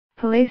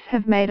Police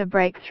have made a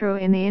breakthrough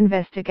in the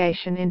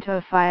investigation into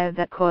a fire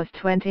that caused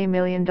 $20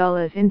 million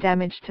in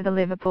damage to the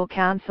Liverpool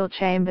Council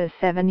chambers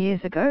 7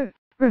 years ago,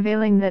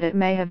 revealing that it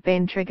may have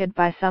been triggered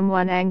by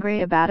someone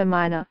angry about a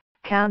minor,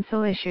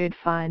 council-issued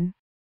fine.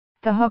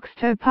 The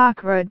Hoxton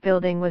Park Road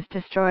building was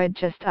destroyed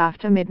just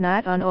after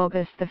midnight on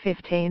August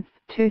 15,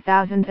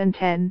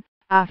 2010,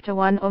 after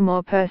one or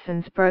more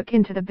persons broke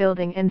into the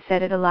building and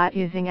set it alight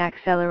using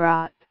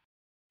accelerate.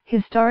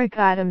 Historic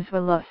items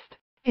were lost,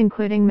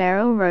 including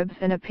mayoral robes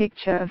and a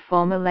picture of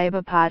former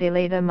Labour Party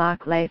leader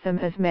Mark Latham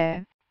as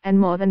mayor, and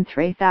more than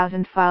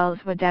 3,000 files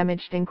were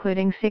damaged,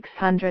 including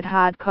 600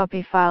 hard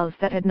copy files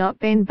that had not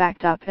been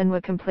backed up and were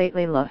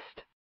completely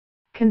lost.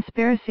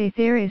 Conspiracy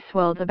theories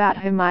swirled about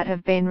who might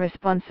have been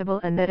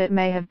responsible and that it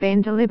may have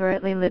been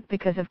deliberately lit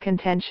because of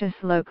contentious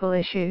local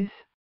issues.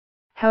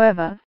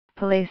 However,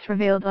 police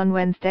revealed on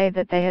Wednesday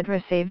that they had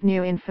received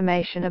new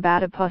information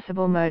about a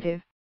possible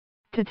motive.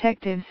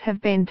 Detectives have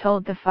been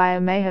told the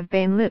fire may have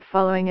been lit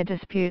following a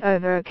dispute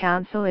over a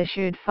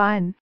council-issued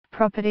fine,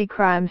 Property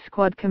Crime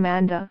Squad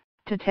Commander,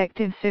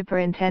 Detective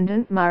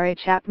Superintendent Murray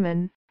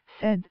Chapman,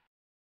 said.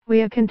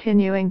 We are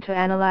continuing to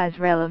analyze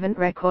relevant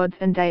records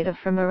and data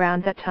from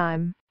around that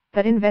time,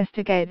 but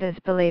investigators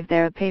believe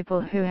there are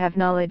people who have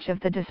knowledge of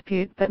the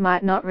dispute but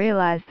might not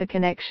realize the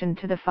connection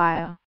to the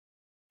fire.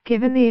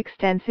 Given the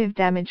extensive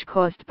damage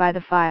caused by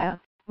the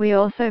fire, we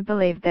also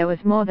believe there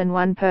was more than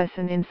one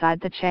person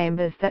inside the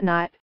chambers that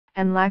night,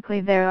 and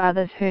likely there are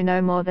others who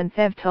know more than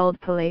they've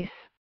told police.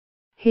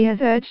 He has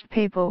urged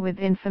people with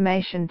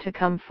information to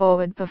come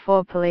forward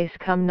before police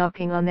come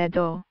knocking on their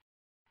door.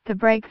 The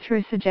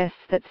breakthrough suggests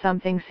that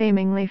something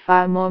seemingly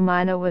far more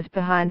minor was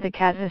behind the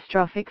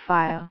catastrophic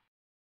fire.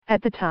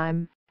 At the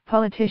time,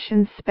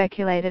 politicians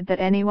speculated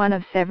that any one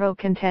of several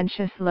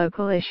contentious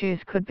local issues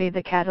could be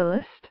the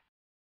catalyst.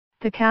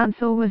 The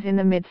council was in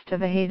the midst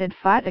of a heated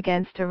fight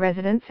against a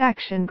residents'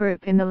 action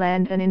group in the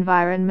Land and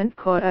Environment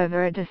Court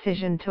over a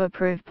decision to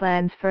approve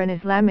plans for an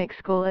Islamic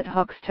school at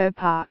Hoxton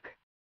Park.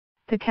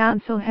 The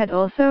council had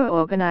also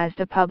organised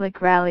a public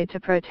rally to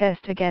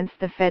protest against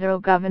the federal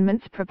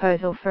government's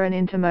proposal for an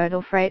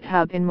intermodal freight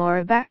hub in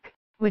Moorabbek,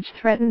 which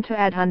threatened to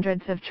add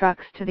hundreds of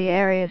trucks to the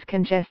area's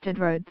congested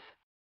roads.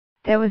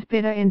 There was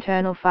bitter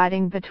internal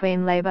fighting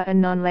between Labour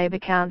and non-Labour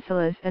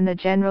councillors, and the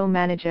general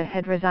manager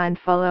had resigned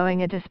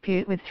following a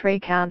dispute with 3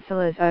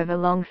 councillors over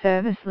long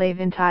service leave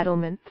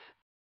entitlements.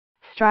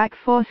 Strike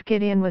Force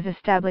Gideon was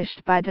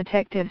established by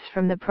detectives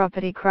from the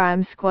Property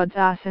Crime Squad's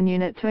arson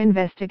unit to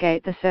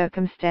investigate the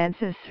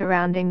circumstances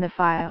surrounding the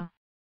fire.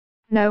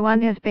 No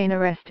one has been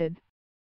arrested.